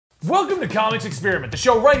Welcome to Comics Experiment, the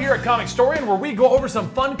show right here at Comicstorian where we go over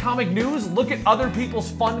some fun comic news, look at other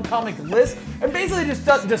people's fun comic lists, and basically just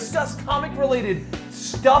discuss comic-related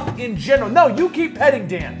stuff in general. No, you keep petting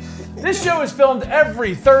Dan. This show is filmed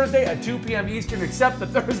every Thursday at 2 p.m. Eastern, except the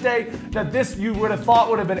Thursday that this you would have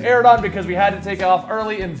thought would have been aired on because we had to take it off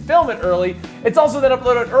early and film it early. It's also then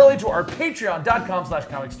uploaded early to our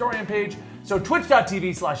patreon.com/comicstorian page, so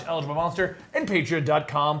twitch.tv/eligiblemonster and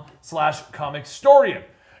patreon.com/comicstorian.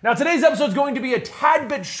 Now, today's episode is going to be a tad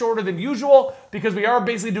bit shorter than usual because we are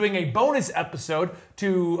basically doing a bonus episode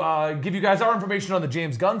to give you guys our information on the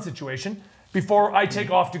James Gunn situation before I take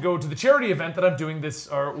off to go to the charity event that I'm doing this,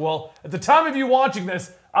 well, at the time of you watching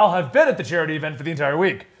this, I'll have been at the charity event for the entire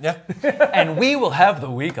week. Yeah. And we will have the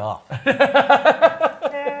week off.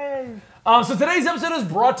 So today's episode is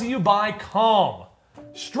brought to you by Calm.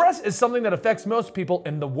 Stress is something that affects most people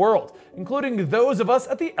in the world, including those of us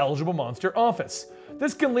at the Eligible Monster office.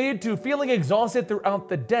 This can lead to feeling exhausted throughout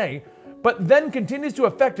the day, but then continues to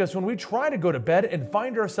affect us when we try to go to bed and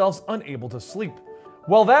find ourselves unable to sleep.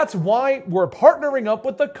 Well, that's why we're partnering up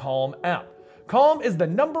with the Calm app. Calm is the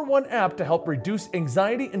 #1 app to help reduce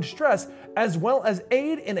anxiety and stress, as well as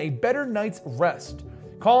aid in a better night's rest.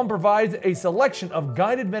 Calm provides a selection of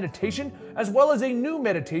guided meditation, as well as a new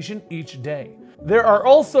meditation each day. There are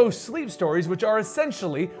also sleep stories, which are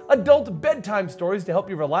essentially adult bedtime stories to help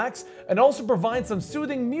you relax and also provide some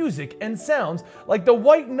soothing music and sounds like the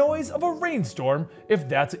white noise of a rainstorm if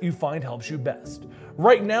that's what you find helps you best.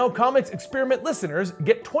 Right now, Comics Experiment listeners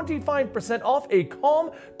get 25% off a Calm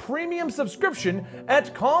premium subscription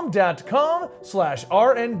at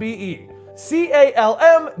calm.com/RNBE.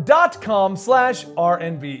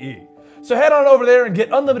 CALM.com/RNBE. So head on over there and get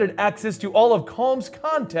unlimited access to all of Calm's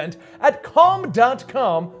content at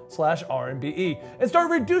calm.com/RNBE and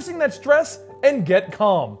start reducing that stress and get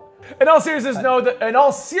calm. In all seriousness,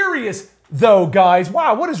 though, guys,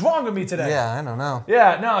 wow, what is wrong with me today? Yeah, I don't know.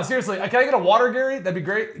 Yeah, no, seriously. Can I get a water, Gary? That'd be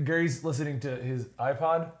great. Gary's listening to his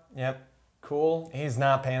iPod. Yep. Cool. He's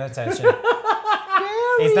not paying attention.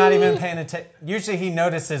 He's not even paying attention. Usually he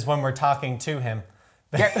notices when we're talking to him.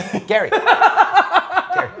 Gary.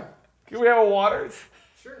 Can we have a waters?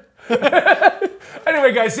 Sure.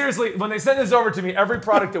 Anyway, guys, seriously, when they send this over to me, every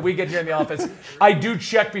product that we get here in the office, I do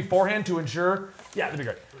check beforehand to ensure, yeah, that'd be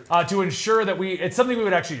great, to ensure that it's something we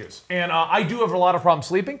would actually use. And I do have a lot of problems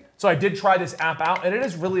sleeping, so I did try this app out, and it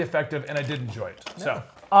is really effective, and I did enjoy it. Yeah. So,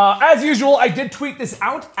 as usual, I did tweet this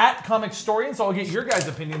out at Comicstorian, so I'll get your guys'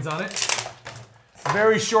 opinions on it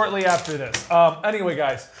very shortly after this. Anyway,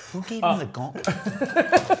 guys. Who gave him the gauntlet?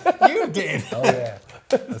 You did. Oh, yeah.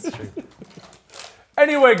 That's true.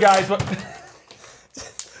 Anyway, guys. All right,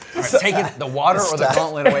 take the water or the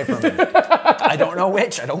gauntlet away from him. I don't know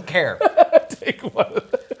which. I don't care. Take one.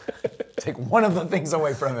 Take one of the things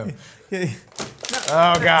away from him.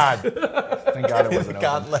 Oh, God. Thank God it wasn't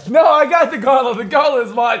Gauntlet. No, I got the gauntlet. The gauntlet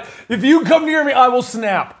is mine. If you come near me, I will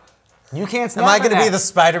snap. You can't snap. Am I going to be the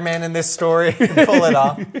Spider-Man in this story and pull it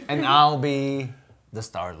off? And I'll be the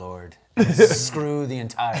Star-Lord. Screw the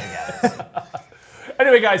entire galaxy.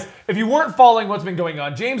 Anyway, guys, if you weren't following what's been going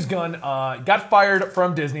on, James Gunn got fired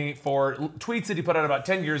from Disney for tweets that he put out about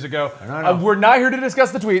 10 years ago. No. We're not here to discuss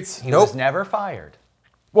the tweets. He was never fired.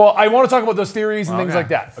 Well, I want to talk about those theories and things Okay. like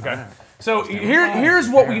that. Okay. So here's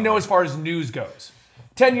what we know as far as news goes.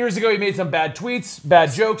 10 years ago, he made some bad tweets,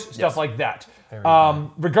 bad jokes, stuff like that.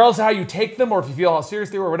 Regardless of how you take them or if you feel how serious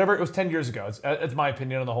they were or whatever, it was 10 years ago. It's my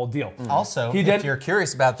opinion on the whole deal. Also, if you're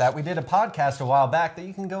curious about that, we did a podcast a while back that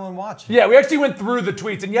you can go and watch. Yeah, we actually went through the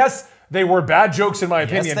tweets, and yes, they were bad jokes in my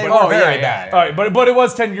opinion. they but were very bad. All right, but it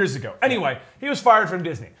was 10 years ago. Anyway, he was fired from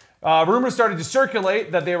Disney. Rumors started to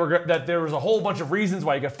circulate that there was a whole bunch of reasons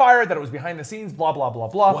why he got fired, that it was behind the scenes, blah, blah, blah,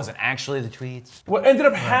 blah. It wasn't actually the tweets. What ended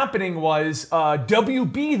up happening was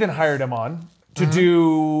WB then hired him on to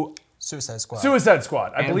do Suicide Squad. Suicide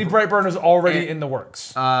Squad. I believe Brightburn was already in the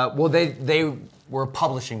works. Well, they were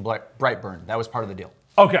publishing Brightburn. That was part of the deal.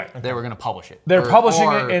 Okay. They were going to publish it. They're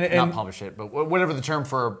publishing it and not publish it, but whatever the term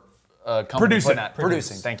for company Produce putting it. that.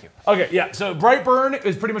 Producing. Thank you. Okay, yeah. So Brightburn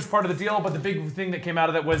is pretty much part of the deal, but the big thing that came out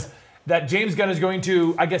of that was that James Gunn is going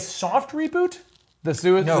to, I guess, soft reboot the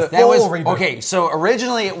Suicide. No, That was reboot. okay. So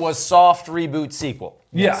originally it was soft reboot sequel.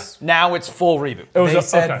 Yes. Now it's full reboot. It was They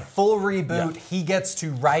said okay. full reboot. He gets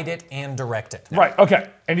to write it and direct it. Right. Okay.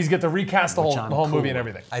 And he's get to recast the whole I'm movie cool and with.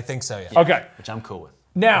 everything. I think so, yeah. Okay. Which I'm cool with.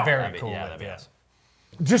 Now, Very cool. Yeah, with, that'd be yeah. awesome.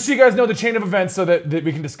 just so you guys know the chain of events so that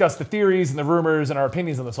we can discuss the theories and the rumors and our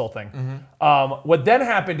opinions on this whole thing. What then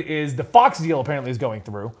happened is the Fox deal apparently is going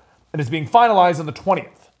through and it's being finalized on the 20th.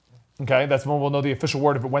 Okay, that's when we'll know the official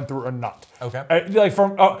word if it went through or not. Okay. Like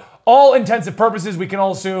from all intents and purposes, we can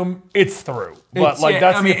all assume it's through. But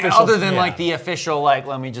that's the official. Other than like the official, like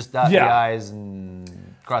let me just dot the I's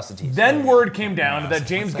and cross the T's. Then word came down that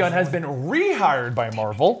James Gunn has been rehired by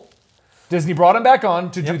Marvel. Disney brought him back on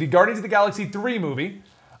to do the Guardians of the Galaxy 3 movie.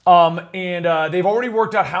 And they've already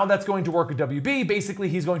worked out how that's going to work with WB. Basically,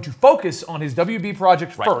 he's going to focus on his WB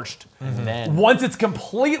project first. Then Once it's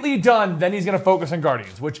completely done, then he's going to focus on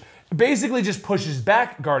Guardians, which basically just pushes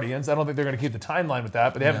back Guardians. I don't think they're going to keep the timeline with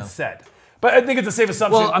that, but they haven't said. But I think it's a safe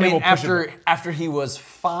assumption. well, I they mean, will push it back. after he was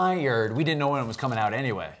fired, we didn't know when it was coming out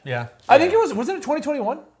anyway. Yeah. I think wasn't it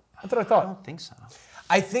 2021? That's what I I thought. don't think so.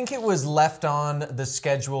 I think it was left on the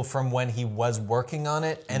schedule from when he was working on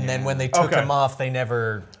it, and then when they took him off, they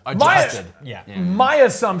never Adjusted. Yeah. My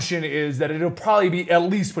assumption is that it'll probably be at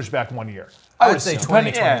least pushed back 1 year. I would say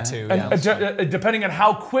Depending- 2022. And depending on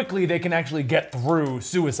how quickly they can actually get through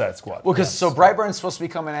Suicide Squad. Well, because so Brightburn's supposed to be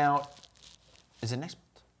coming out. Is it next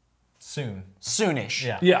month? Soon. Soonish.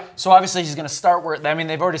 Yeah. Yeah. So obviously he's going to start where. I mean,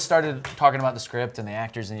 they've already started talking about the script and the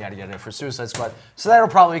actors and yada yada for Suicide Squad. So that'll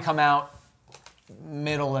probably come out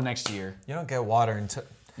middle of next year. You don't get water until.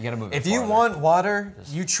 You got to move. If it you farther. want water,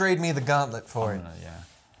 you trade me the gauntlet for it. Yeah.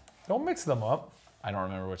 Don't mix them up. I don't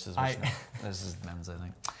remember which is I- which. This is men's, I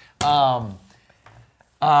think.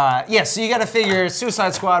 Yeah. So you got to figure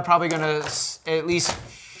Suicide Squad probably going to at least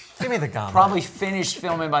Give me the gauntlet. probably finish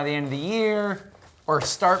filming by the end of the year, or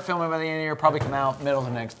start filming by the end of the year. Probably come out middle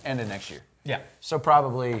of the end of next year. Yeah. So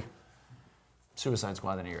probably Suicide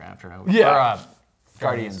Squad the year after. Yeah. Or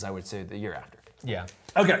Guardians, I would say the year after. Yeah.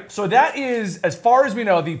 Okay, so that is, as far as we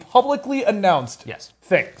know, the publicly announced Yes.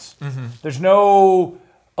 things. There's no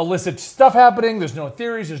illicit stuff happening. There's no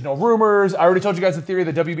theories. There's no rumors. I already told you guys the theory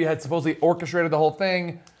that WB had supposedly orchestrated the whole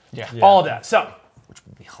thing. Yeah. All of that. So, Which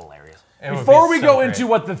would be hilarious. It would before be we so go great. into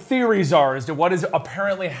what the theories are as to what has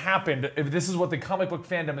apparently happened, if this is what the comic book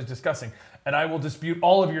fandom is discussing, and I will dispute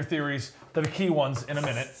all of your theories, the key ones, in a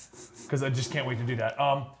minute, because I just can't wait to do that.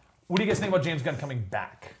 What do you guys think about James Gunn coming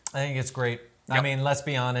back? I think it's great. I mean, let's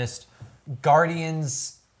be honest.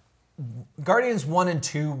 Guardians 1 and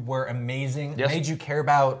 2 were amazing. Yes. Made you care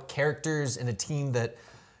about characters in a team that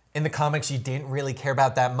in the comics you didn't really care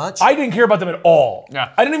about that much. I didn't care about them at all.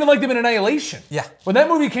 Yeah. I didn't even like them in Annihilation. Yeah. When that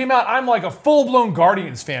movie came out, I'm like a full-blown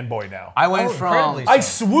Guardians fanboy now. I went Oh, from. incredibly I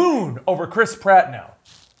swoon over Chris Pratt now.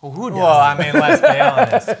 Who does? well, I mean, let's be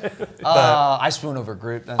honest. I swoon over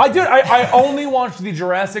Groot. Then. I did. I only watched the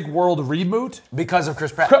Jurassic World reboot. Because of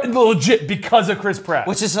Chris Pratt. Legit, because of Chris Pratt.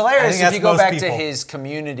 Which is I hilarious think if that's you go most back to people. his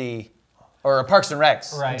Community or Parks and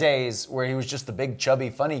Recs Right. days where he was just the big chubby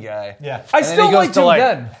funny guy. Yeah. I And then still he goes liked to, him like,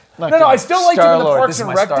 then. like, No, I still liked him in the Star-Lord. Parks This is and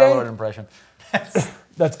my Rec Star-Lord day. impression.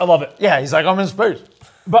 I love it. Yeah, he's like, I'm in space.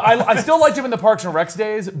 But I still liked him in the Parks and Rec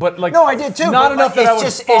days. But like, No, I did too. Not but, enough like, that I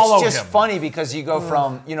would follow It's just him. funny because you go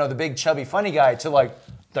from the big chubby funny guy to like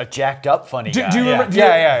the jacked up funny guy. Do you remember?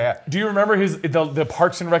 Yeah. Do you remember the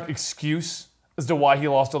Parks and Rec excuse as to why he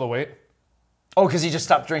lost all the weight? Oh, because he just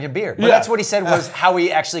stopped drinking beer. But Yeah. that's what he said was how he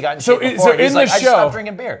actually got in So shape it- before. so He's in like, the I just show- stopped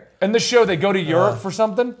drinking beer. In the show, they go to Europe for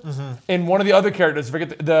something, and one of the other characters, forget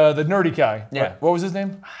the nerdy guy. Yeah. What was his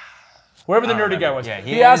name? Whoever the nerdy guy was. Yeah,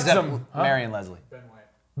 he asks ended up him. marrying Leslie.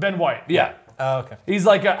 Ben White. Yeah. Oh, okay. He's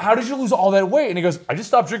like, how did you lose all that weight? And he goes, I just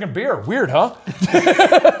stopped drinking beer. Weird, huh?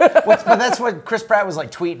 But that's what Chris Pratt was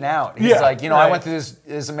like tweeting out. He's Yeah, like, I right. went through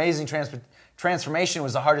this amazing transformation.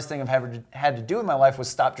 Was the hardest thing I've ever had to do in my life was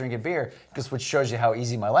stop drinking beer, because which shows you how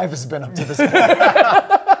easy my life has been up to this point.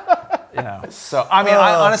 So I mean,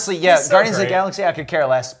 I honestly, he's so Guardians of the great. Galaxy, I could care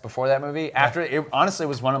less before that movie. After it, honestly,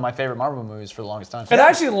 was one of my favorite Marvel movies for the longest time. And I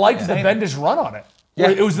actually liked the Bendis run on it. Yeah.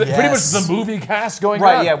 It was pretty much Yes. the movie cast going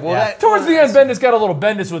Right, on. yeah, well, that- Towards the end, Bendis got a little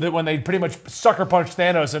Bendis with it when they pretty much sucker punched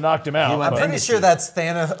Thanos and knocked him out. went I'm But- pretty sure that's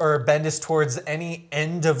Thanos or Bendis towards any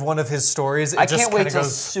end of one of his stories. It I just can't wait kinda till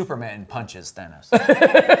goes, Superman punches Thanos.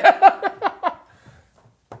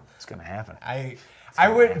 It's gonna happen. I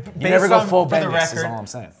would. You never go full for the Bendis, is record, all I'm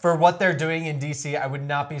saying. For what they're doing in DC, I would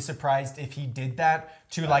not be surprised if he did that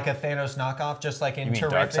to like a Thanos knockoff, just like in mean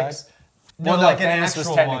Terrifics. Darkseid? No, Well, no, like an Thanos was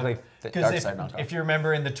actual technically one. the Because Darkseid knockoff. if you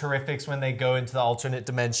remember in the Terrifics when they go into the alternate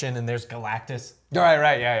dimension and there's Galactus,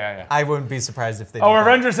 Right, yeah. I wouldn't be surprised if they. Oh, did that.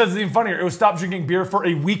 Avenger says it's even funnier. It was stop drinking beer for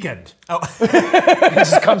a weekend. It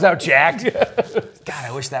just comes out jacked. God,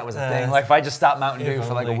 I wish that was a thing. Like if I just stopped Mountain Dew if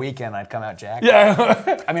for like a only. weekend, I'd come out jacked.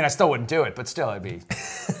 Yeah. I mean, I still wouldn't do it, but still, it'd be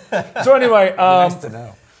So anyway, nice to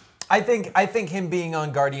know. I think him being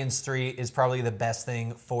on Guardians 3 is probably the best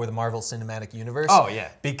thing for the Marvel Cinematic Universe. Oh, yeah.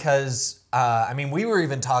 Because I mean, we were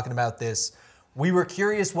even talking about this. We were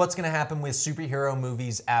curious what's going to happen with superhero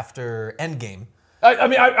movies after Endgame,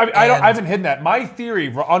 I haven't hidden that. My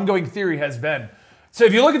theory, ongoing theory, has been, so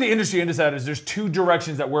if you look at the industry insiders, there's two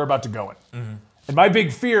directions that we're about to go in. And my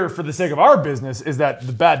big fear, for the sake of our business, is that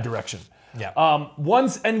the bad direction. Yeah.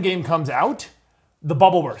 Once Endgame comes out, the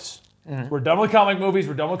bubble bursts. We're done with comic movies.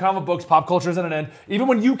 We're done with comic books. Pop culture's at an end. Even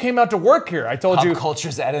when you came out to work here, I told you Pop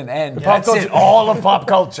culture's at an end. pop That's culture- it, all of pop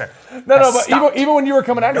culture. No, but Stop. even when you were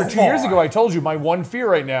coming out here 2 years more. ago, I told you my one fear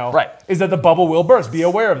right now Right. is that the bubble will burst. Be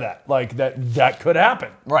aware of that. Like that could happen.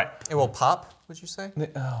 Right. It will pop, would you say? Oh my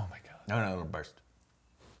god. No, it'll burst.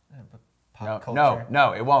 Pop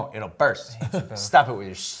No, it won't. It'll burst. Stop it with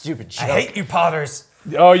your stupid joke. I hate you, Potters.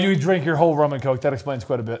 Oh, you drink your whole rum and coke. That explains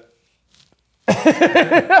quite a bit.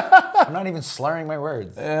 I'm not even slurring my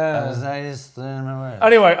words. I just slurring my words.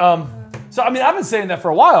 Anyway, so I mean, I've been saying that for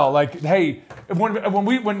a while. Like, hey,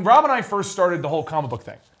 when Rob and I first started the whole comic book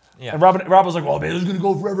thing, Yeah. and Rob was like, "Well, man, it's gonna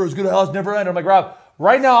go forever. It's gonna never end." I'm like, Rob,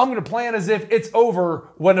 right now I'm gonna plan as if it's over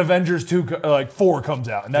when Avengers 4 comes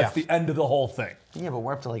out, and that's Yeah. the end of the whole thing. Yeah, but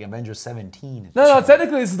we're up to like Avengers 17. No,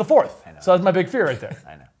 technically this is the 4th. So that's my big fear right there.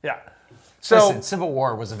 I know. Yeah. So Listen, Civil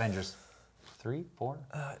War was Avengers 3, 4?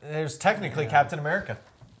 There's technically Captain America.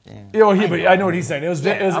 but I know what he's saying. It was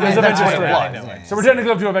that's Avengers what it 3. was. I know. Yeah. So we're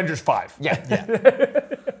technically up to Avengers 5. Yeah.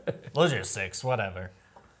 Those are 6, whatever.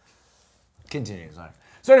 Continue, sorry.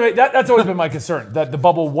 So anyway, that's always been my concern, that the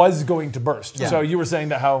bubble was going to burst. Yeah. So you were saying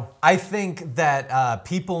that how... I think that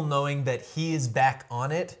people knowing that he is back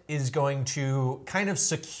on it is going to kind of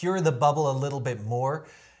secure the bubble a little bit more.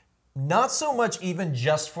 Not so much even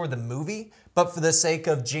just for the movie, but for the sake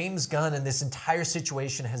of James Gunn, and this entire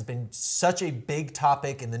situation has been such a big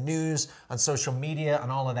topic in the news, on social media, on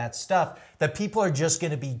all of that stuff, that people are just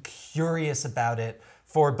going to be curious about it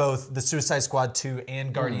for both the Suicide Squad 2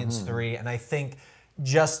 and Guardians 3. And I think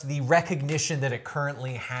just the recognition that it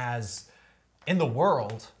currently has in the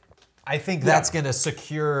world, I think that's going to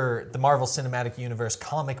secure the Marvel Cinematic Universe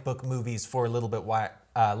comic book movies for a little bit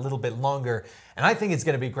longer. And I think it's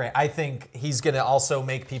going to be great. I think he's going to also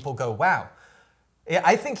make people go, wow.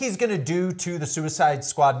 I think he's going to do to the Suicide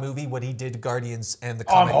Squad movie what he did to Guardians and the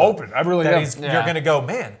comic book. hoping. I really That am. You're going to go,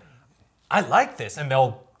 man, I like this. And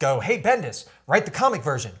they'll go, hey, Bendis, write the comic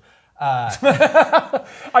version. I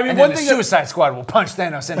mean, And one then the thing Suicide Squad will punch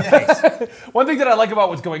Thanos in the face. one thing that I like about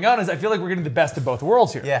what's going on is I feel like we're getting the best of both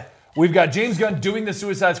worlds here. Yeah. We've got James Gunn doing the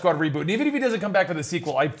Suicide Squad reboot, and even if he doesn't come back for the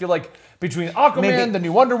sequel, I feel like between Aquaman, Maybe- the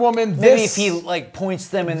new Wonder Woman, Maybe this, if he like points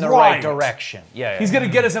them in the Right. right direction. Yeah. he's going to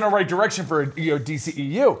get us in a right direction for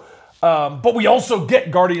DCEU. But we also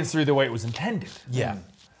get Guardians 3 the way it was intended. Yeah.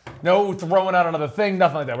 No throwing out another thing,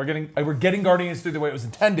 nothing like that. We're getting Guardians 3 the way it was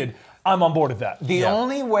intended. I'm on board with that. The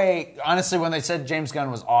only way, honestly, when they said James Gunn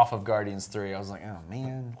was off of Guardians 3, I was like, oh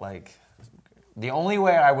man, like, the only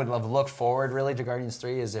way I would have looked forward really to Guardians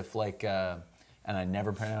 3 is if like, and I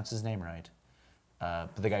never pronounce his name right,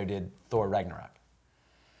 but the guy who did Thor Ragnarok.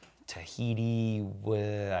 Tahiti,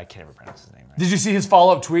 I can't ever pronounce his name right. Did you see his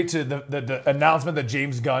follow-up tweet to the announcement that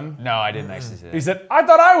James Gunn? No, I didn't actually see that. He said, I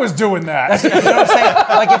thought I was doing that. You know what I'm saying?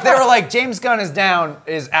 Like if they were like James Gunn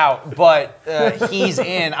is out, but he's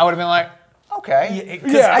in, I would have been like, okay,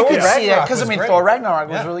 Yeah, I could Thor see that because I mean Thor Ragnarok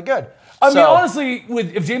was really good. I mean, So- honestly,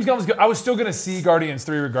 if James Gunn was good, I was still going to see Guardians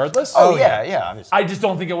 3 regardless. Oh yeah, obviously. I just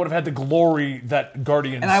don't think it would have had the glory that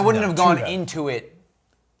Guardians. And I wouldn't have gone to that. into it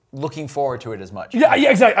looking forward to it as much. Yeah,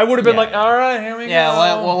 exactly. I would have been Yeah. like, all right, here we Yeah,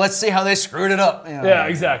 go. well, let's see how they screwed it up. You know. Yeah,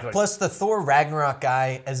 exactly. Plus, the Thor Ragnarok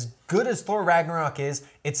guy, as good as Thor Ragnarok is,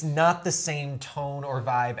 it's not the same tone or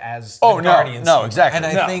vibe as the Guardians. no, humor. exactly. And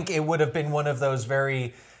I No. think it would have been one of those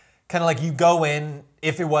very, kind of like you go in,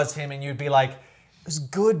 if it was him, and you'd be like, it's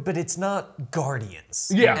good, but it's not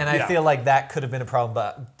Guardians. Yeah, And I yeah. feel like that could have been a problem,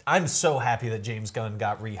 but I'm so happy that James Gunn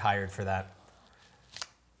got rehired for that.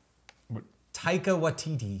 Taika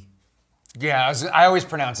Waititi. Yeah, I always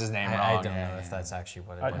pronounce his name wrong. I don't know if that's actually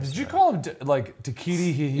what it was. Did you call him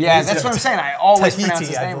Takiti? Yeah, that's what I'm saying. I always Tahiti, pronounce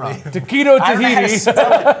his I name wrong. believe. Taquito I don't know how to Tahiti.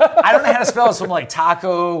 spell it. I don't know how to spell it, so I'm like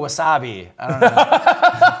taco wasabi. I don't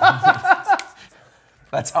know.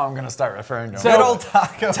 That's how I'm gonna start referring to him. Good old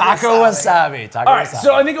Taco. Taco wasabi. Taco All right, wasabi.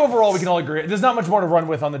 so I think overall we can all agree. There's not much more to run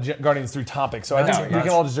with on the Guardians 3 topic, so I think we yes.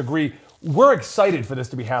 can all just agree we're excited for this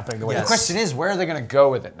to be happening the way the it is. question is, where are they gonna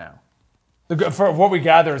go with it now? For what we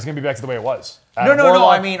gather, it's going to be back to the way it was. No.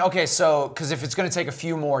 Warlock- I mean, okay, so because if it's going to take a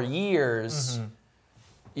few more years,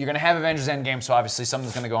 you're going to have Avengers Endgame, so obviously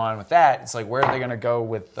something's going to go on with that. It's like, where are they going to go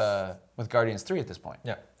with Guardians 3 at this point?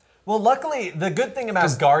 Yeah. Well, luckily, the good thing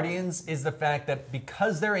about Guardians is the fact that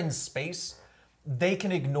because they're in space, they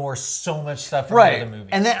can ignore so much stuff from Right. the other movies.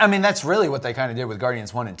 And then, I mean, that's really what they kind of did with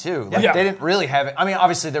Guardians 1 and 2. Like, Yeah. they didn't really have it. I mean,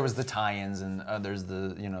 obviously there was the tie-ins and there's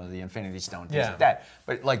the, the Infinity Stone, things Yeah. like that.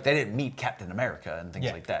 But like, they didn't meet Captain America and things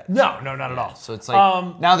Yeah. like that. No, not at all. So it's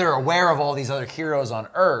like, now they're aware of all these other heroes on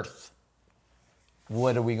Earth.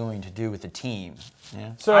 What are we going to do with the team?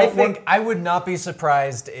 Yeah. So I think I would not be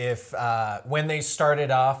surprised if when they started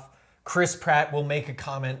off, Chris Pratt will make a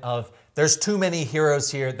comment of, "There's too many heroes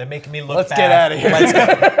here. They're making me look Let's bad. get outta here." Let's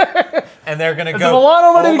go." And they're gonna Is go.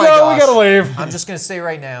 Milano ready "Oh to my go? We gosh." gotta leave. I'm just gonna say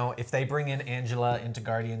right now, if they bring in Angela into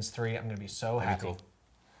Guardians 3, I'm gonna be so happy. cool.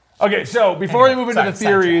 Okay, so before Anyway, we move into the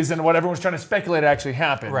sorry, theories and what everyone's trying to speculate actually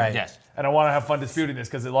happened, Right. Yes. and I want to have fun disputing this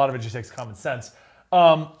because a lot of it just takes common sense.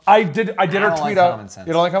 I did I her don't tweet like out. common sense.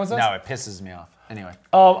 You don't like common sense? No, it pisses me off. Anyway.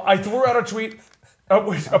 I threw out a tweet,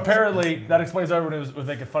 which apparently that explains why everyone was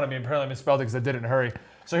making fun of me. Apparently I misspelled it because I did it in a hurry.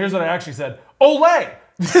 So here's what I actually said: Olay.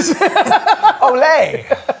 Olay!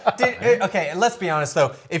 Okay, and let's be honest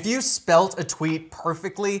though. If you spelt a tweet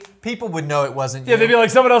perfectly, people would know it wasn't you. Yeah, they'd be like,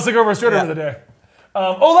 someone else took over straight Yeah. over the day.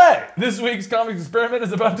 Olay! This week's comics experiment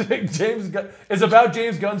is about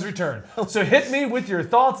James Gunn's return. So hit me with your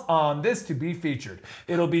thoughts on this to be featured.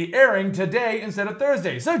 It'll be airing today instead of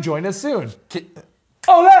Thursday, so join us soon.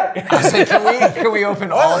 Olay! Can we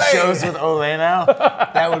open all shows with Olay now?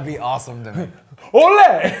 That would be awesome to me.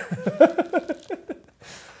 Olay!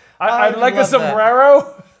 I'd like a love that.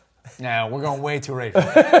 sombrero No, we're going way too racial.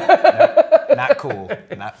 No, not cool.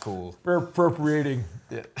 Not cool. for appropriating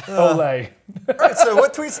Olay. All right, so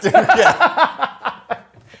what tweets do? Yeah.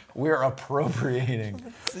 We're appropriating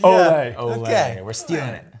Olay. Olay. Okay. We're stealing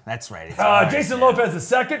it. That's right. It's ours. Jason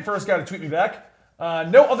Lopez II, first guy to tweet me back.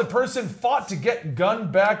 No other person fought to get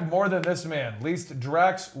Gunn back more than this man. At least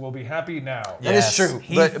Drax will be happy now. That Yes, is true.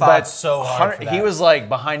 he but, fought but so hard for He that. was like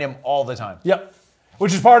behind him all the time. Yep.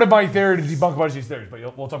 Which is part of my theory to debunk a bunch of these theories, but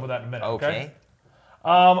we'll talk about that in a minute. Okay.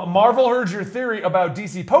 Marvel heard your theory about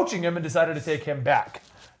DC poaching him and decided to take him back.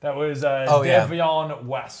 That was yeah. Davion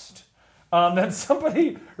West. Then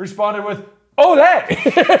somebody responded with,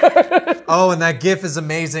 Olay! Oh, and that GIF is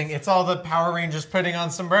amazing. It's all the Power Rangers putting on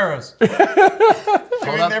sombreros. Hold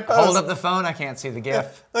up the phone. I can't see the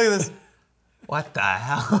GIF. Look at this. What the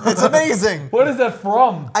hell? It's amazing. What is that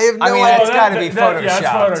from? I have no I mean, idea. it's got to be that- yeah, it's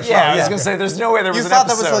Photoshopped. Photoshopped. Yeah, I was Yeah. gonna say there's no way there was You an thought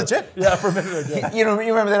that episode. was legit? Yeah, for a minute ago. You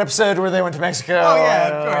remember that episode where they went to Mexico? Oh, yeah,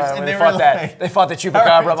 of course. when And they they fought were that. like- They fought the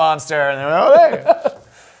chupacabra monster, and they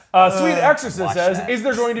were Sweet Exorcist watch says, that. is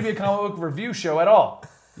there going to be a comic book review show at all?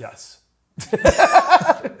 Yes.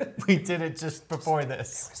 We did it just before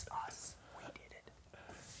this.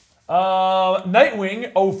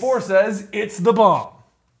 Nightwing 04 says, it's the bomb.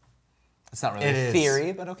 It's not really It a is.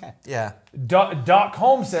 theory, but okay. Yeah. Doc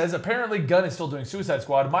Holmes says, apparently Gunn is still doing Suicide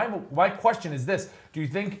Squad. My question is this: Do you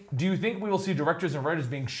think we will see directors and writers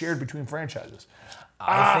being shared between franchises?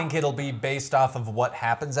 I think it'll be based off of what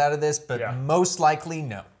happens out of this, but Yeah. most likely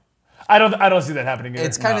no. I don't see that happening. Either.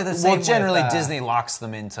 It's kind of the same. Well, generally with, Disney locks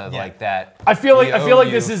them into like that. I feel like OU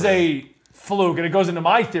this is for- a fluke, and it goes into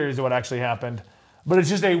my theories of what actually happened. But it's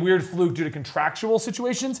just a weird fluke due to contractual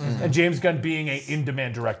situations and James Gunn being an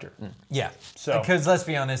in-demand director. Yeah. So- Because let's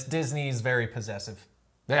be honest, Disney is very possessive.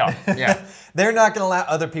 They are. Yeah. They're not going to allow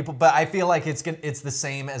other people, but I feel like it's the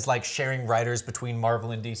same as like sharing writers between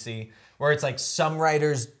Marvel and DC, where it's like some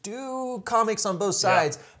writers do comics on both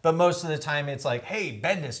sides, but most of the time it's like, hey,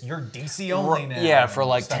 Bendis, you're DC only now. Yeah, for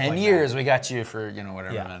like Stuff 10 that. year we got you for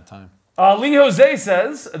whatever Yeah. amount of time. Lee Jose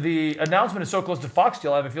says the announcement is so close to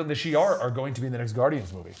Foxtail. I have a feeling the Shi'ar are going to be in the next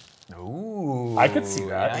Guardians movie. Ooh, I could see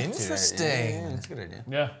that. I could see that. Interesting. Yeah, that's a good idea.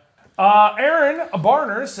 Yeah. Aaron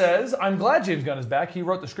Barner says, I'm glad James Gunn is back. He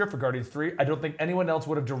wrote the script for Guardians 3. I don't think anyone else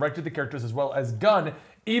would have directed the characters as well as Gunn,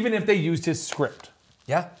 even if they used his script.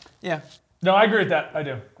 Yeah. Yeah. No, I agree with that. I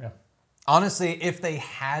do. Yeah. Honestly, if they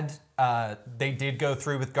had, they did go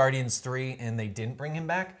through with Guardians 3 and they didn't bring him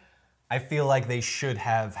back, I feel like they should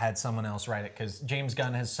have had someone else write it because James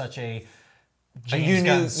Gunn has such a James unique,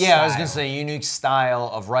 Gunn I was gonna style. say unique style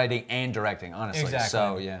of writing and directing, honestly. Exactly.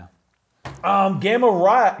 So yeah.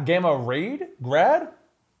 Gamma Raid? Grad?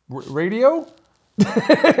 Radio?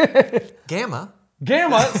 Gamma.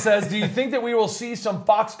 Gamma says, do you think that we will see some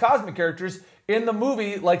Fox Cosmic characters in the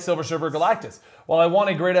movie like Silver Surfer Galactus? While I want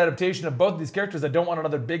a great adaptation of both of these characters, I don't want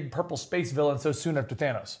another big purple space villain so soon after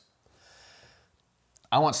Thanos.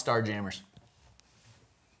 I want Starjammers.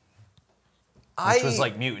 Which was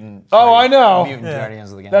like mutant. Oh, I know. Mutant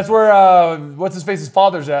Guardians of the Galaxy. That's where, what's his face's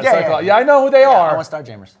father's at. Yeah, Cyclops. yeah. I know who they I are. want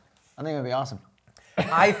Starjammers. I think it would be awesome.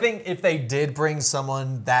 I think if they did bring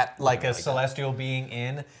someone that like a celestial being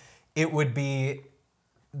in, it would be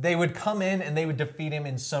they would come in and they would defeat him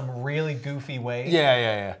in some really goofy way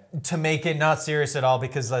Yeah. to make it not serious at all.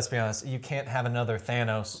 Because let's be honest, you can't have another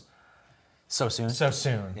Thanos So soon. so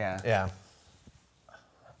soon. Yeah.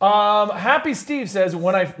 Happy Steve says,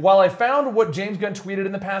 while I found what James Gunn tweeted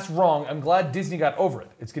in the past wrong, I'm glad Disney got over it.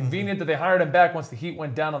 It's convenient that they hired him back once the heat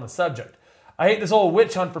went down on the subject. I hate this whole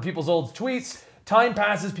witch hunt for people's old tweets. Time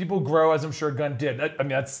passes, people grow, as I'm sure Gunn did.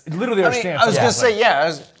 That's literally our stance. I was gonna say,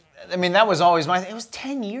 that was always it was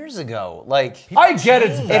 10 years ago. Like, I get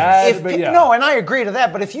it's bad, but yeah. No, and I agree to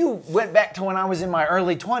that, but if you went back to when I was in my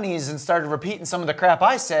early 20s and started repeating some of the crap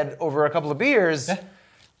I said over a couple of beers,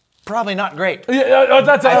 probably not great. Yeah,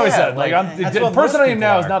 that's what I always said. like, The person I am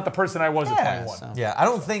now is not the person I was at 21. So. Yeah,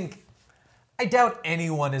 I doubt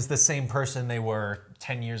anyone is the same person they were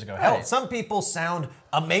 10 years ago. Hell, some people sound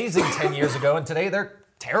amazing 10 years ago, and today they're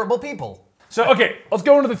terrible people. So, okay, let's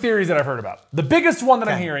go into the theories that I've heard about. The biggest one that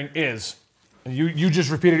I'm hearing is, you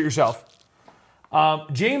just repeated it yourself,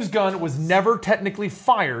 James Gunn was never technically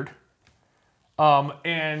fired,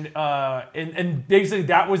 and basically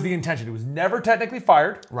that was the intention. He was never technically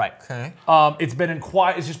fired. Right. Okay.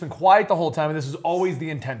 It's just been quiet the whole time, and this is always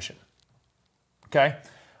the intention. Okay?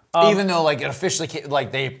 Even though, like, it officially,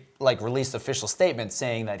 they released official statements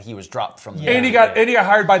saying that he was dropped from the And he got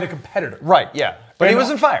hired by the competitor. Right, yeah. But he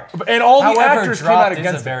wasn't fired. And all the However, actors came out dropped is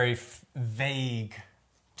against a him. very vague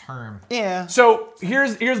term. Yeah. So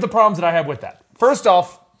here's the problems that I have with that. First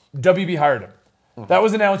off, WB hired him. That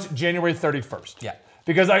was announced January 31st. Yeah.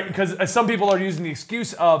 Because some people are using the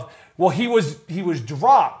excuse of, well, he was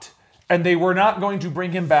dropped, and they were not going to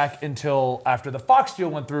bring him back until after the Fox deal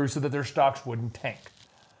went through so that their stocks wouldn't tank.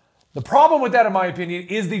 The problem with that, in my opinion,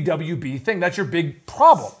 is the WB thing. That's your big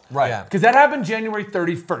problem. Right. Yeah. Because that happened January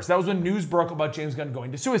 31st. That was when news broke about James Gunn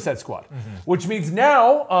going to Suicide Squad. Which means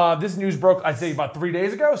now, this news broke, I'd say, about 3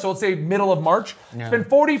 days ago. So let's say middle of March. Yeah. It's been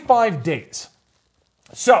 45 days.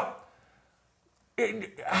 So,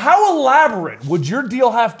 how elaborate would your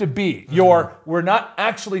deal have to be? Your we're not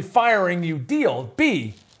actually firing you deal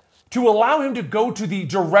be to allow him to go to the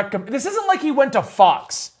direct... This isn't like he went to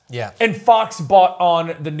Fox. Yeah. And Fox bought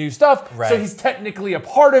on the new stuff, so Right. he's technically a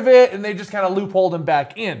part of it, and they just kind of loopholed him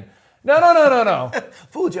back in. No.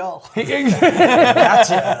 Fooled y'all. He literally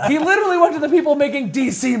went to the people making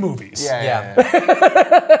DC movies. Yeah.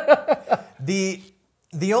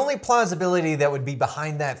 The only plausibility that would be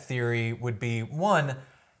behind that theory would be, one,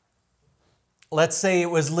 let's say it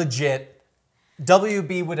was legit.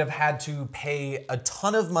 WB would have had to pay a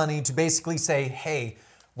ton of money to basically say, hey,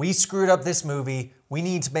 we screwed up this movie. We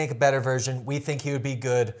need to make a better version. We think he would be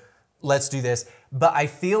good. Let's do this. But I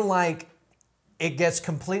feel like it gets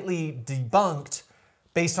completely debunked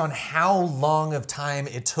based on how long of time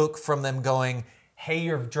it took from them going, hey,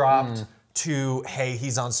 you're dropped, to, hey,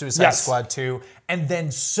 he's on Suicide Squad 2. And then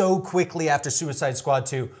so quickly after Suicide Squad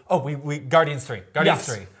 2, we Guardians 3. Guardians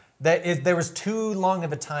 3. There was too long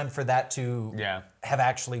of a time for that to have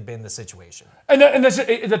actually been the situation. And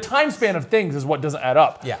the time span of things is what doesn't add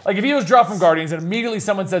up. Yeah. Like if he was dropped from Guardians and immediately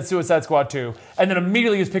someone said Suicide Squad 2, and then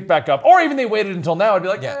immediately he was picked back up, or even they waited until now, I'd be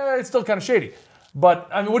like, it's still kind of shady. But,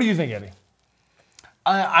 I mean, what do you think, Eddie?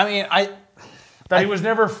 That he was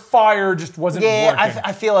never fired, just wasn't working.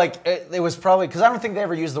 I feel like it was probably, because I don't think they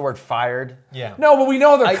ever used the word fired. Yeah. No, but we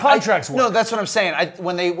know their contracts work. No, that's what I'm saying.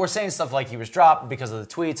 When they were saying stuff like he was dropped because of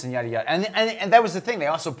the tweets and yada yada, and that was the thing. They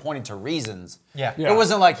also pointed to reasons. Yeah. It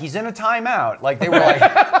wasn't like he's in a timeout. Like they were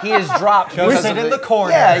like he is dropped. Go because sit of in the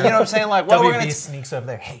corner. Yeah, you know what I'm saying? Like, well, we're WB gonna sneaks over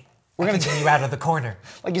there. Hey, we're gonna take you out of the corner.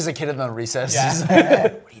 like he's a kid in the recess. Yeah. He's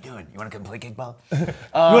like, what are you doing? You want to come play kickball? You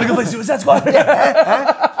want to go play Suicide Squad?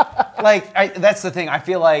 Like that's the thing. I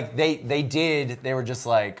feel like they were just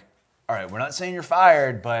like, all right, we're not saying you're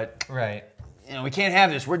fired, but Right. you know we can't have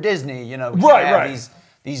this. We're Disney. You know, we can't have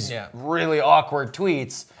these really awkward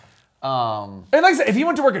tweets. And like I said, if he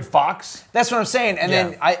went to work at Fox, That's what I'm saying. And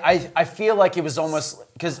then I feel like it was almost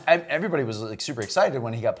because everybody was like super excited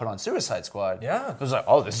when he got put on Suicide Squad. Yeah. It was like,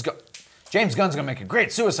 oh, James Gunn's gonna make a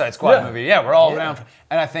great Suicide Squad movie. Yeah, we're all around.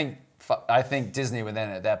 And I think Disney would then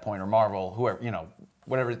at that point, or Marvel, whoever, you know,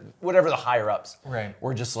 whatever the higher ups,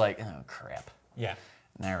 were just like, oh crap. Yeah.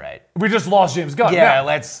 All right. we just lost James Gunn. Yeah, Now,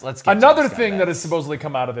 let's get another James Gunn thing back. that has supposedly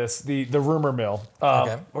come out of this, the rumor mill.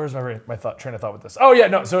 Okay. Where's my train of thought with this? Oh yeah,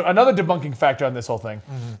 no. So another debunking factor on this whole thing: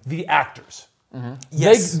 the actors.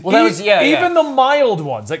 Yes. They, even the mild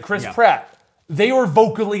ones, like Chris Pratt, they were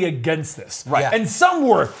vocally against this. Right. Yeah. And some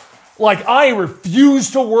were like, I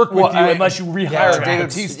refuse to work with you unless you rehire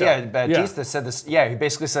Bautista. Yeah, Bautista said this. Yeah, he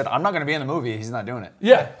basically said, I'm not going to be in the movie. He's not doing it.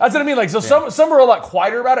 Yeah, that's what I mean. Like, so some were a lot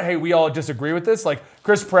quieter about it. Hey, we all disagree with this. Like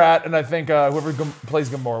Chris Pratt and I think whoever plays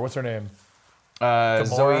Gamora, what's her name?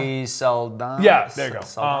 Zoe Saldana. Yeah, there you go.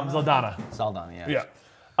 Saldana. Zaldana. Saldana, yeah.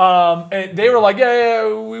 Yeah. And they were like,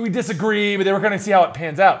 we disagree, but they were going to see how it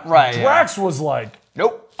pans out. Right, yeah. Drax was like,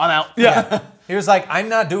 Nope, I'm out. yeah. He was like, I'm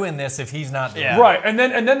not doing this if he's not doing it. Right, and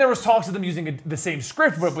then there was talks of them using the same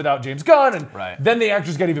script but without James Gunn, and Right. then the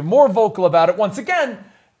actors got even more vocal about it. Once again,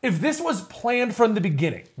 if this was planned from the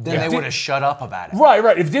beginning, Then they would have shut up about it.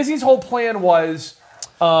 right. If Disney's whole plan was,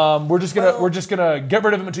 we're just gonna get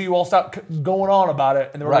rid of him until you all stop going on about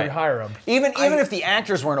it, and then we're Right. gonna rehire him. Even if the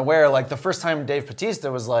actors weren't aware, like the first time Dave Bautista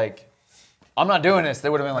was like, "I'm not doing this," they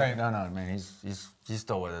would have been like, Right. "No, man, he's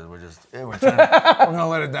still with it. We're gonna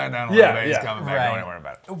let it die down a little bit. He's coming back. Right. Don't worry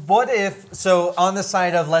about it." What if, so on the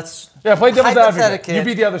side of play Play devil's advocate. hypothetically- You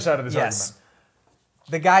beat the other side of this Yes.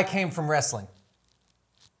 The guy came from wrestling. argument.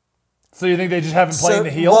 So you think they just have him playing the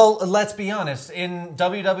heel? Well, let's be honest. In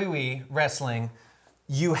WWE wrestling,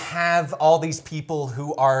 you have all these people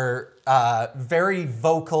who are very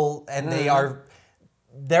vocal, and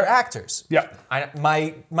they're actors. Yeah.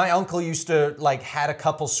 My uncle used to had a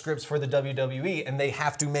couple scripts for the WWE, and they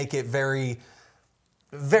have to make it very,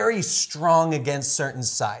 very strong against certain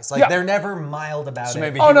sides. Yeah. They're never mild about it. So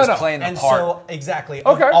maybe Oh, he no, was no. playing the And part. so, exactly,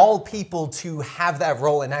 Okay. of all people to have that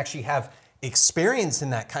role and actually have experience in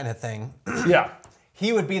that kind of thing, Yeah.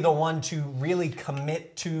 he would be the one to really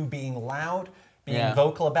commit to being loud, being Yeah.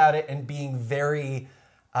 vocal about it, and being very,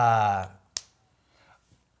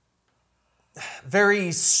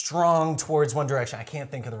 very strong towards one direction. I can't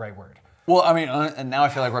think of the right word. Well, I mean, and now I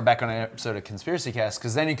feel like we're back on an episode of Conspiracy Cast,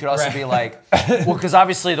 because then you could also Right. be like, well, because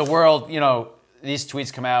obviously the world, these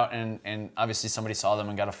tweets come out, and obviously somebody saw them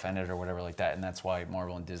and got offended or whatever like that, and that's why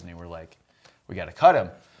Marvel and Disney were like, we got to cut him.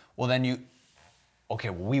 Well, then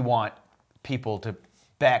we want people to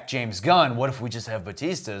back James Gunn. What if we just have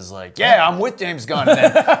Batista as like, yeah, I'm with James Gunn, and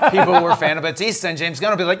then people who are a fan of Batista and James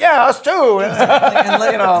Gunn will be like, yeah, us too.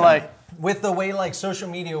 And With the way social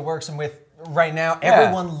media works, and with right now,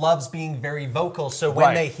 everyone loves being very vocal. So when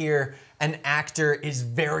Right. they hear an actor is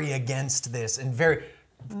very against this, and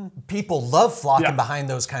people love flocking Yeah. behind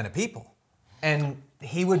those kind of people. And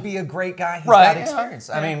he would be a great guy. He's Right. got experience.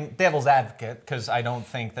 I mean, devil's advocate, because I don't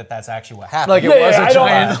think that that's actually what happened. like it Yeah, was yeah, I a don't-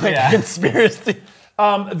 giant yeah. conspiracy.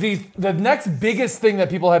 The next biggest thing that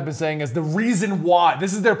people have been saying is the reason why,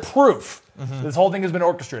 this is their proof, this whole thing has been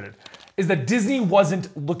orchestrated, is that Disney wasn't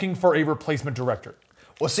looking for a replacement director.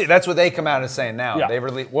 Well, see, that's what they come out as saying now.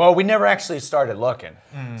 Yeah. We never actually started looking.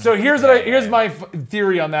 So here's my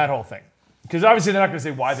theory on that whole thing. Because obviously they're not going to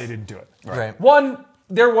say why they didn't do it. Right. One,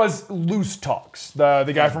 there was loose talks.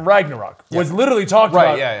 The guy from Ragnarok was literally talked Right,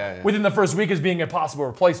 about yeah. within the first week as being a possible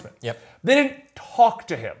replacement. Yep. They didn't talk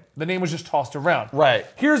to him. The name was just tossed around. Right.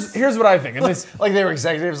 Here's what I think. And this Like they were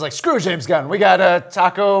executives like, screw James Gunn. We got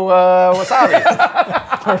Taco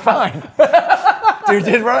Wasabi. We're fine. Dude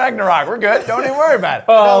did Ragnarok. We're good. Don't even worry about it.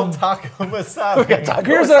 Taco wasabi.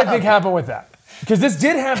 Here's what I think happened with that. Because this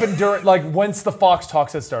did happen during, once the Fox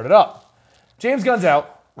talks had started up. James Gunn's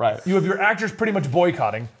out. Right. You have your actors pretty much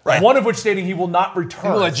boycotting. Right. One of which stating he will not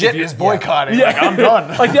return. Legit if you- is boycotting. Yeah. Like, I'm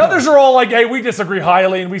done. Like the others are all like, hey, we disagree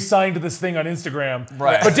highly and we signed this thing on Instagram.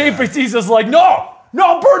 Right. But Dave Bautista's like, no,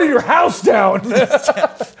 I'm burning your house down.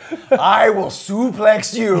 I will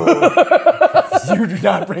suplex you. You do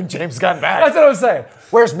not bring James Gunn back. That's what I was saying.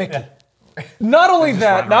 Where's Mickey? Not only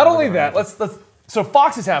that, run around. let's so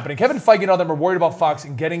Fox is happening. Kevin Feige and all them are worried about Fox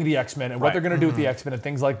and getting the X-Men and what Right. they're going to do with the X-Men and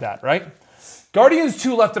things like that, right? Guardians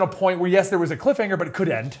 2 left at a point where yes, there was a cliffhanger, but it could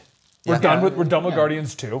end. We're done with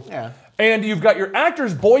Guardians 2. Yeah. And you've got your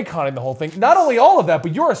actors boycotting the whole thing. Not only all of that,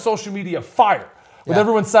 but you're a social media fire. With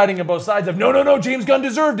everyone siding on both sides of no, James Gunn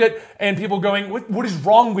deserved it, and people going, what is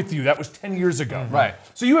wrong with you? That was 10 years ago. Right.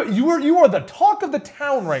 So you are the talk of the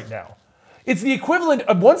town right now. It's the equivalent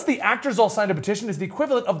of, once the actors all signed a petition, it's the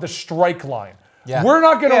equivalent of the strike line. Yeah. We're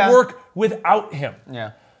not going to Yeah. work without him.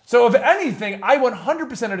 Yeah. So if anything, I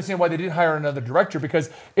 100% understand why they didn't hire another director, because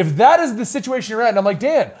if that is the situation you're at, and I'm like,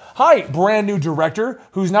 Dan, hi, brand new director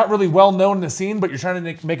who's not really well known in the scene, but you're trying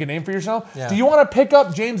to make a name for yourself. Yeah. Do you want to pick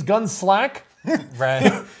up James Gunn's slack?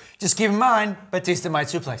 Right. Just keep in mind, Batista might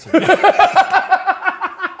suplex you.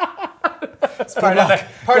 It's part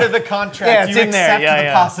of the contract. Yeah, it's you in there. accept Yeah, the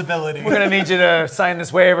yeah. possibility. We're gonna need you to sign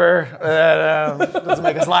this waiver that doesn't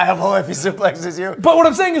make us liable if he suplexes you. But what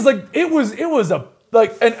I'm saying is, it was a,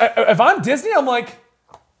 and if I'm Disney, I'm like,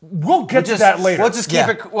 we'll get to that later. We'll just keep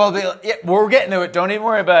Yeah. it. Well, we're getting to it. Don't even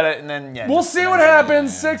worry about it. And then We'll see what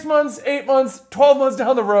happens 6 months, 8 months, 12 months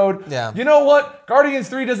down the road. Yeah. You know what? Guardians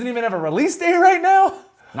 3 doesn't even have a release date right now.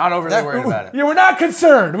 Not overly worried about it. Yeah, we're not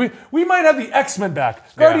concerned. We might have the X-Men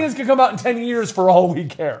back. Guardians can come out in 10 years for all we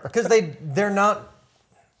care. Because they're not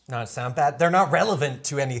not sound bad. They're not relevant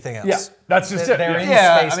to anything else. Yeah, that's just it. They're in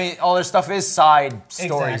Yeah, space. I mean, all their stuff is side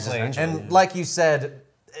stories. Exactly. essentially. And like you said,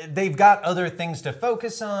 they've got other things to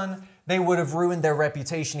focus on. They would have ruined their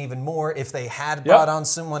reputation even more if they had brought on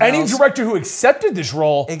someone Any else. director who accepted this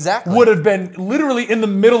role Exactly. would have been literally in the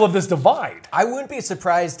middle of this divide. I wouldn't be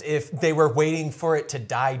surprised if they were waiting for it to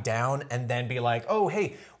die down and then be like, oh,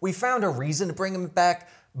 hey, we found a reason to bring him back,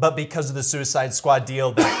 but because of the Suicide Squad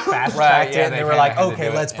deal, they fast-tracked Right, it, yeah, and they they were kinda like, had to okay, do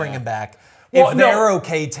it, let's bring yeah. him back. Well, If no. they're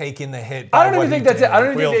okay taking the hit I by don't what even think he that's did, it. I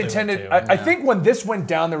don't even we'll think they do it intended. too. I think when this went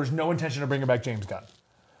down, there was no intention of bringing back James Gunn.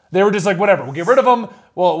 They were just like, whatever, we'll get rid of him.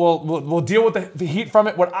 We'll deal with the heat from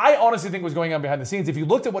it. What I honestly think was going on behind the scenes, if you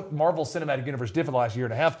looked at what Marvel Cinematic Universe did for the last year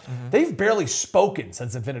and a half, they've barely spoken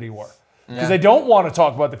since Infinity War. Because they don't want to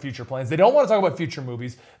talk about the future plans. They don't want to talk about future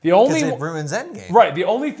movies. The only Because it ruins Endgame. Right. The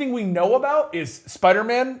only thing we know about is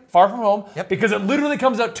Spider-Man: Far From Home, Yep. because it literally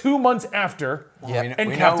comes out 2 months after, Yep.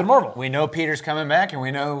 and Captain Marvel. We know Peter's coming back, and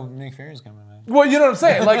we know Nick Fury's coming back. Well, you know what I'm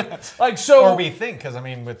saying? Like so. Or we think, because I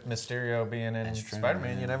mean, with Mysterio being in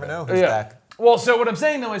Spider-Man, you never know who's Yeah. back. Well, so what I'm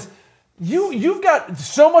saying though is, you've got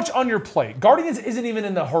so much on your plate. Guardians isn't even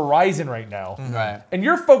in the horizon right now, Right. and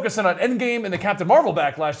you're focusing on Endgame and the Captain Marvel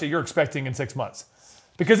backlash that you're expecting in 6 months.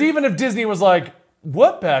 Because even if Disney was like,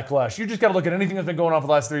 "What backlash?" You just got to look at anything that's been going on for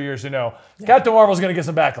the last 3 years to know Captain Marvel's going to get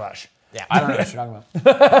some backlash. Yeah. I don't know what you're talking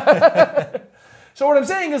about. So what I'm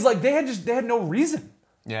saying is like they had no reason.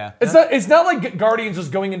 Yeah. It's not like Guardians was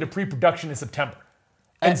going into pre-production in September,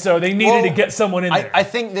 and so they needed to get someone in there. I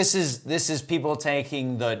think this is people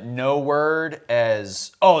taking the no word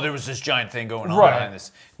as, oh, there was this giant thing going on Right. behind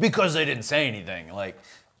this because they didn't say anything. Like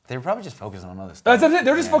they were probably just focusing on other stuff. That's it.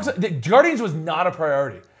 They're just focused. Guardians was not a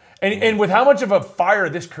priority, and with how much of a fire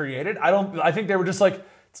this created, I think they were just like,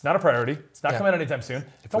 it's not a priority. It's not coming anytime soon.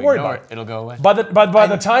 Don't we worry ignore about it. It'll go away. By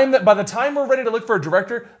the time we're ready to look for a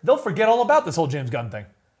director, they'll forget all about this whole James Gunn thing.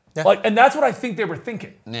 Yeah. And that's what I think they were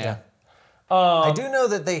thinking. Yeah. I do know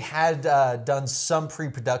that they had done some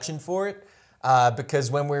pre-production for it because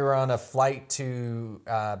when we were on a flight to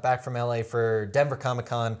back from LA for Denver Comic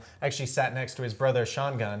Con, I actually sat next to his brother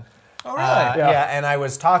Sean Gunn. Oh, really? Yeah, and I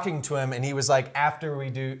was talking to him, and he was like, after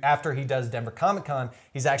he does Denver Comic Con,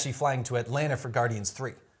 he's actually flying to Atlanta for Guardians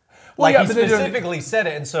 3. Well, Like yeah, he but they're doing- specifically said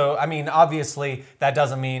it, and so I mean, obviously that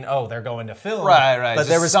doesn't mean they're going to film, Right, right. But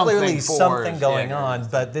there Just was clearly something something for- going yeah, on.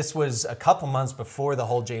 But this was a couple months before the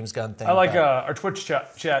whole James Gunn thing. I like our Twitch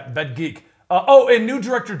chat, Bed Geek. And new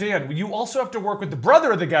director Dan, you also have to work with the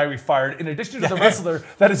brother of the guy we fired, in addition to the wrestler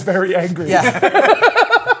that is very angry. Yeah.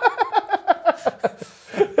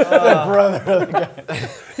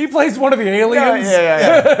 He plays one of the aliens.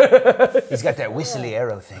 He's got that whistly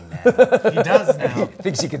arrow thing now. He does now.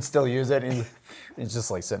 Thinks he can still use it. And he's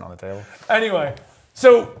just like sitting on the table. Anyway,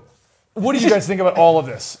 so what do you guys think about all of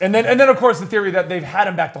this? And then of course the theory that they've had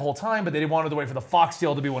him back the whole time, but they wanted to wait for the Fox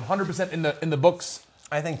deal to be 100% in the books.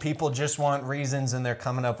 I think people just want reasons and they're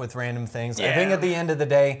coming up with random things. I think at the end of the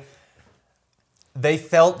day, they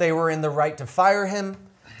felt they were in the right to fire him.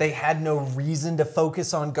 They had no reason to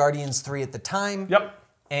focus on Guardians 3 at the time. Yep.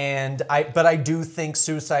 But I do think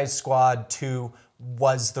Suicide Squad 2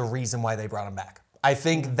 was the reason why they brought him back. I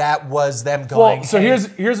think that was them going. Well, so hey,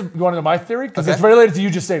 here's you want to know my theory? Because Okay. it's related to you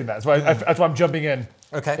just stating that. That's why I'm jumping in,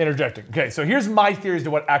 Okay. interjecting. Okay, so here's my theory as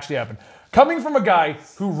to what actually happened. Coming from a guy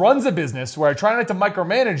who runs a business where I try not to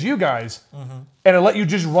micromanage you guys and I let you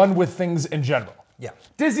just run with things in general. Yeah.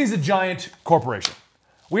 Disney's a giant corporation.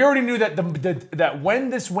 We already knew that that when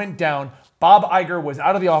this went down, Bob Iger was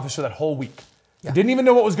out of the office for that whole week. He didn't even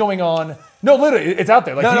know what was going on. No, literally, it's out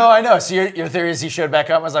there. Like No, I know. So your theory is he showed back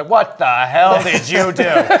up and was like, what the hell did you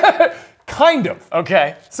do? Kind of.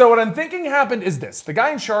 Okay. So what I'm thinking happened is this. The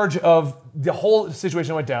guy in charge of the whole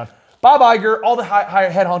situation went down. Bob Iger, all the high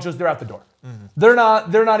head honchos, they're out the door. They're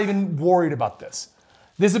not even worried about this.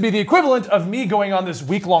 This would be the equivalent of me going on this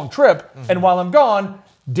week-long trip, and while I'm gone,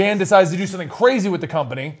 Dan decides to do something crazy with the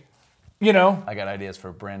company. You know, I got ideas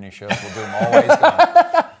for brand new shows. We'll do them always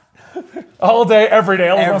gone. all day, every day.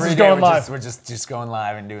 All of us Every is day going live. we're just going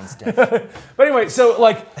live and doing stuff. But anyway, so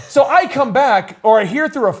I come back, or I hear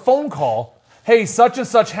through a phone call, hey, such and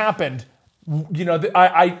such happened. You know,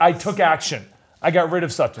 I took action. I got rid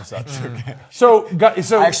of such and such. So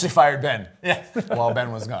I actually fired Ben. Yeah. While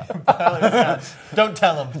Ben was gone. don't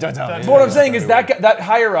tell him. Don't tell me. what I'm saying is that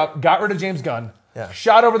higher up got rid of James Gunn, Yeah.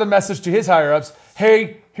 shot over the message to his higher ups.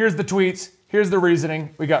 Hey, here's the tweets. Here's the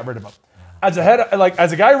reasoning. We got rid of him. As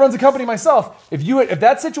a guy who runs a company myself, if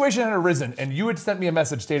that situation had arisen and you had sent me a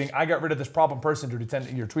message stating I got rid of this problem person to attend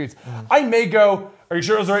to your tweets, I may go, are you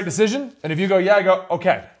sure it was the right decision? And if you go, yeah, I go,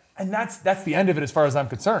 okay. And that's the end of it as far as I'm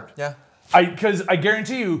concerned. Yeah. Because I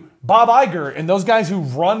guarantee you, Bob Iger and those guys who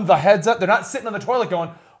run the heads up, they're not sitting on the toilet going,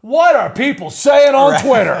 "What are people saying on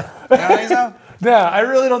Twitter?" You don't think so? Yeah, I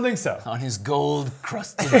really don't think so. On his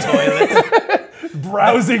gold-crusted toilet.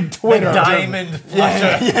 Browsing Twitter. Diamond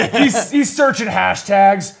flusher. He's searching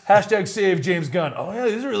hashtags. Hashtag save James Gunn. Oh yeah,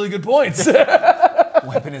 these are really good points.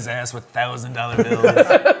 Wiping his ass with $1,000 bills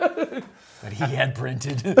that he had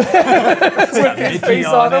printed. With his face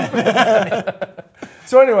on them.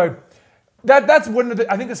 So anyway, that's one of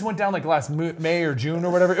the. I think this went down like last May or June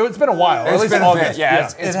or whatever. It's been a while. Or at It's least been a August. bit. Yeah,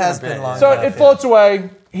 It has been long. So enough, it floats away.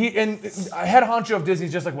 Head honcho of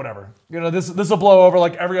Disney's just like, whatever. This will blow over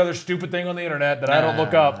like every other stupid thing on the internet that I don't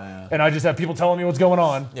look up, and I just have people telling me what's going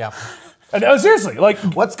on. Yeah. And seriously, like,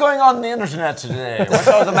 What's going on the internet today? What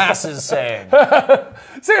are the masses saying?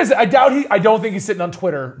 seriously, I don't think he's sitting on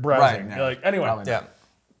Twitter browsing. Right, no. Like, anyway. Probably Yeah.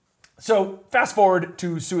 So fast forward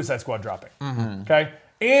to Suicide Squad dropping. Okay?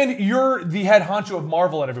 And you're the head honcho of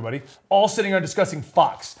Marvel and everybody, all sitting around discussing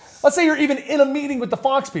Fox. Let's say you're even in a meeting with the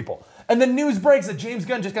Fox people, and the news breaks that James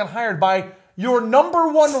Gunn just got hired by your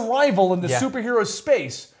 #1 rival in the superhero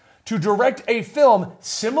space to direct a film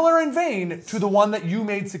similar in vein to the one that you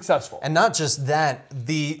made successful. And not just that,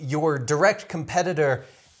 your direct competitor,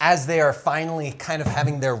 as they are finally kind of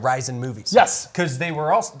having their rise in movies. Yes. Because they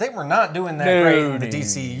were not doing that No, great in the no,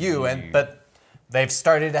 DCEU, but they've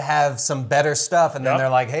started to have some better stuff, and then Yep. they're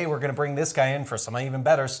like, hey, we're gonna bring this guy in for some even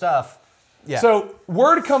better stuff. Yeah. So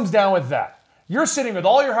word comes down with that. You're sitting with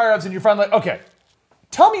all your higher-ups and you're finally like, okay,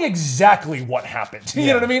 tell me exactly what happened. You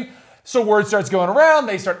know what I mean? So word starts going around.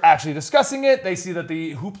 They start actually discussing it. They see that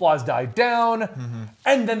the hoopla died down,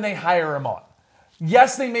 and then they hire him on.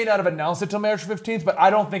 Yes, they may not have announced it till March 15th, but I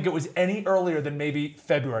don't think it was any earlier than maybe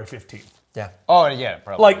February 15th. yeah. Oh, yeah,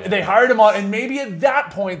 probably. Like, they hired him on, and maybe at that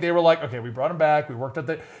point they were like, okay, we brought him back, we worked out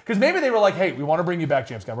the... Because maybe they were like, hey, we want to bring you back,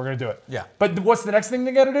 James Gunn, we're going to do it. Yeah. But what's the next thing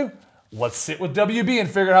they got to do? Let's sit with WB and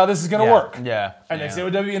figure out how this is going to Yeah. work. Yeah. And yeah. they sit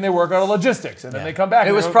with WB and they work out logistics, and then they come back. It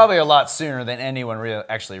and was they go, probably a lot sooner than anyone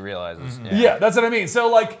actually realizes. Yeah, that's what I mean. So,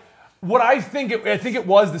 like, what I think it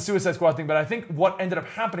was the Suicide Squad thing, but I think what ended up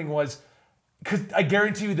happening was, because I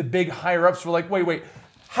guarantee you the big higher-ups were like, wait,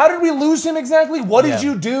 how did we lose him exactly? What did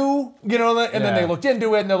you do? You know, and then they looked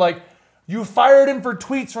into it and they're like, you fired him for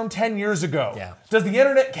tweets from 10 years ago. Yeah. Does the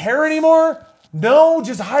internet care anymore? No,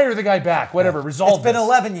 just hire the guy back. Whatever, resolve It's been this.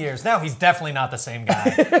 11 years. Now he's definitely not the same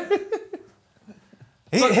guy.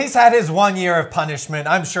 He's had his 1 year of punishment.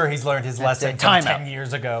 I'm sure he's learned his lesson from Time 10 out.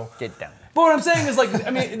 years ago. Get down. But what I'm saying is, like,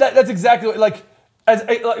 I mean, that's exactly like,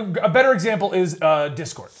 a better example is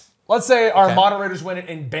Discord. Let's say our moderators went in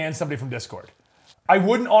and banned somebody from Discord. I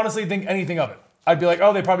wouldn't honestly think anything of it. I'd be like,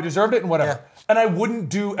 oh, they probably deserved it and whatever. Yeah. And I wouldn't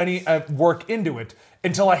do any work into it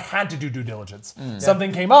until I had to do due diligence.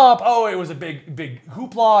 Something came up, oh, it was a big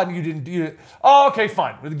hoopla and you didn't do it. Oh, okay,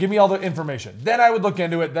 fine. Give me all the information. Then I would look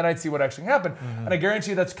into it, then I'd see what actually happened. And I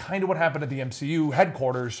guarantee you that's kind of what happened at the MCU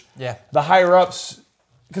headquarters. Yeah. The higher-ups,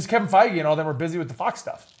 because Kevin Feige and all them were busy with the Fox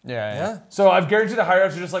stuff. Yeah. So I've guaranteed the higher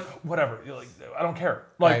ups are just like, whatever. You're like, I don't care.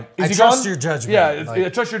 Like, Right. is I he trust gone? your judgment. Yeah, Like- I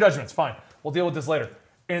trust your judgments. Fine. We'll deal with this later.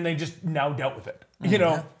 And they just now dealt with it. You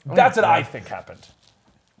know, that's what I think happened.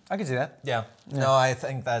 I can see that. Yeah. No, I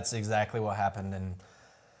think that's exactly what happened. And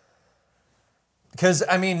because,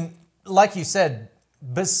 I mean, like you said,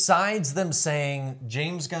 besides them saying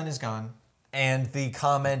James Gunn is gone and the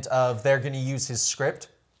comment of they're going to use his script,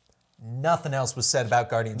 nothing else was said about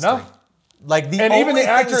Guardians No. 3. Like the And even only the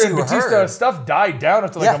actor things and you Batista heard, stuff died down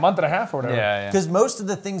after like Yeah. a month and a half or whatever. Yeah. because most of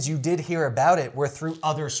the things you did hear about it were through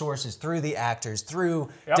other sources, through the actors, through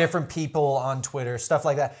Yep. different people on Twitter, stuff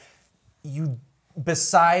like that. You,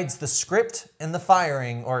 besides the script and the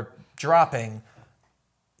firing or dropping,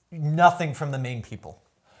 nothing from the main people,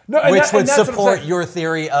 No, and which that- and would that's what I'm support saying. your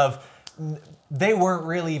theory of they weren't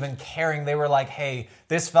really even caring. They were like, hey,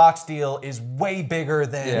 this Fox deal is way bigger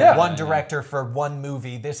than Yeah. one director for one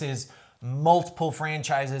movie. This is multiple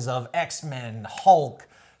franchises of X-Men, Hulk,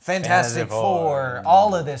 Fantastic Fantastic Four,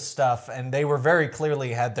 all of this stuff. And they were very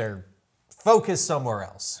clearly had their focus somewhere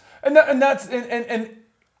else. And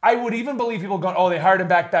I would even believe people going, oh, they hired him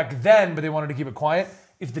back then, but they wanted to keep it quiet.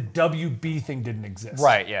 If the WB thing didn't exist.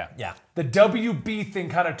 Right, yeah. Yeah. The WB thing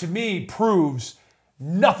kind of, to me, proves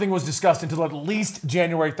nothing was discussed until at least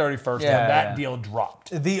January 31st Yeah, when that yeah. deal dropped.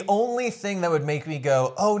 The only thing that would make me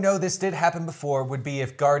go, oh no, this did happen before, would be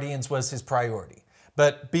if Guardians was his priority.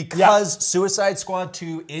 But because Suicide Squad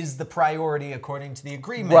 2 is the priority according to the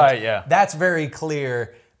agreement, Right, yeah. that's very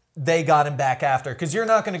clear. They got him back after. Because you're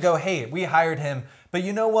not going to go, hey, we hired him, but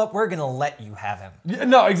you know what? We're going to let you have him. Yeah,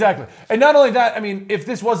 no, exactly. And not only that, I mean, if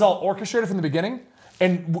this was all orchestrated from the beginning,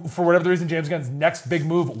 and for whatever the reason, James Gunn's next big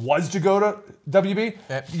move was to go to WB,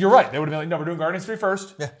 you're right. They would have been like, no, we're doing Guardians 3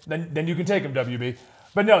 first. Yeah. Then you can take him WB.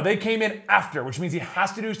 But no, they came in after, which means he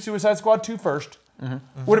has to do Suicide Squad 2 first.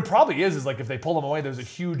 What it probably is like if they pull him away, there's a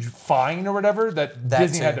huge fine or whatever that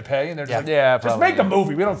Disney had to pay, and they're just like, just probably. make the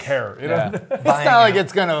movie. We don't care. You know? It's not like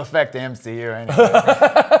it's going to affect the MCU anyway.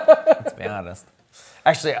 Let's be honest.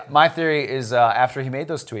 Actually, my theory is after he made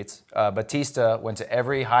those tweets, Batista went to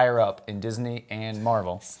every higher up in Disney and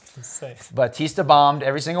Marvel. Batista bombed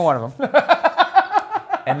every single one of them.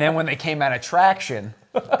 And then when they came out of Traction,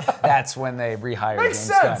 that's when they rehired Makes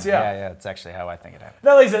James sense, Gunn. yeah. Yeah, that's actually how I think it happened.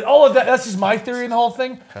 Now, like I said, all of that's just my theory in the whole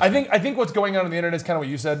thing. I think what's going on the internet is kind of what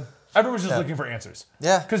you said. Everyone's just looking for answers.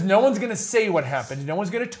 Yeah. Because no one's going to say what happened. No one's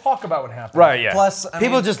going to talk about what happened. Right, yeah. Plus,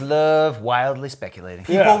 People just love wildly speculating.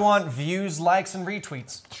 people want views, likes, and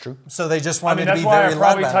retweets. It's true. So they just I wanted mean, to that's be why very I loud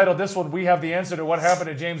probably about it. titled this one, We Have the Answer to What Happened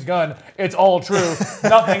to James Gunn. It's all true.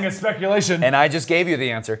 Nothing is speculation. And I just gave you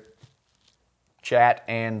the answer. Chat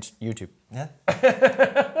and YouTube. Yeah.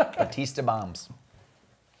 Batista bombs.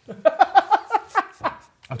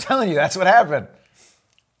 I'm telling you, that's what happened.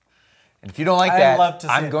 And if you don't like I'd love to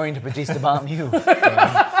that, see I'm it. going to Batista bomb you.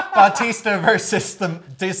 Batista versus the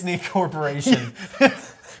Disney Corporation.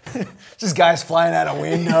 Just guys flying out of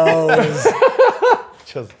windows.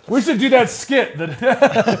 We should do that skit.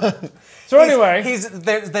 So anyway.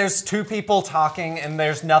 There's two people talking and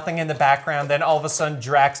there's nothing in the background. Then all of a sudden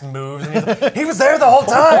Drax moves and he's like, he was there the whole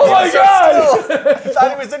time. Oh my God! He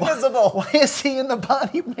thought he was invisible. Why is he in the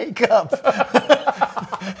body makeup?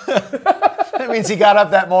 That means he got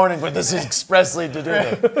up that morning with this expressly to do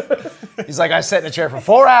it. He's like, I sat in a chair for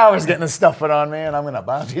 4 hours getting this stuff put on me, and I'm going to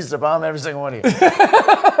Batista bomb every single one of you.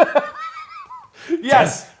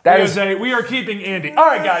 Yes, That is- we are keeping Andy. All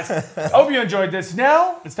right, guys. I hope you enjoyed this.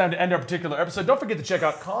 Now it's time to end our particular episode. Don't forget to check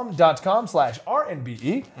out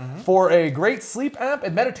calm.com/RNBE for a great sleep app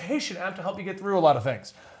and meditation app to help you get through a lot of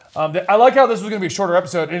things. I like how this was going to be a shorter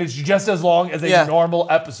episode, and it's just as long as a normal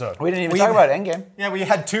episode. We didn't even talk about Endgame. Yeah, we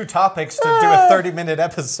had 2 topics to do a 30-minute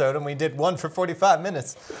episode and we did one for 45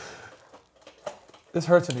 minutes. This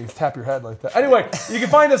hurts when you tap your head like that. Anyway, you can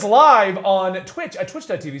find us live on Twitch at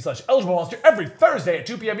twitch.tv/EligibleMonster every Thursday at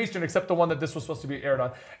 2 p.m. Eastern, except the one that this was supposed to be aired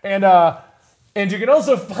on. And you can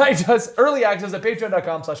also find us early access at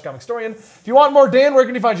patreon.com/comicstorian. If you want more, Dan, where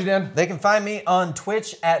can you find you, Dan? They can find me on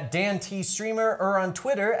Twitch at DanTStreamer or on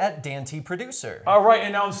Twitter at DanTProducer. All right,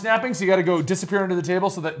 and now I'm snapping, so you got to go disappear under the table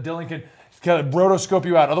so that Dylan can kind of rotoscope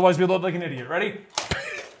you out. Otherwise, we look like an idiot. Ready?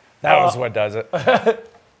 That was what does it.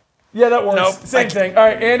 Yeah, that works. Nope. Same thing. All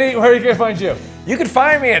right, Andy, where can I find you? You can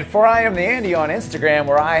find me at ForIamTheAndy on Instagram,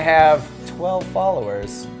 where I have 12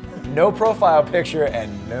 followers, no profile picture,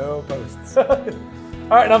 and no posts. All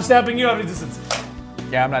right, and I'm snapping you out of distance.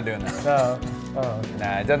 Yeah, I'm not doing that. No.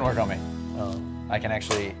 Nah, it doesn't work on me. I can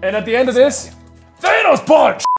actually... And at the end of this, Thanos punch!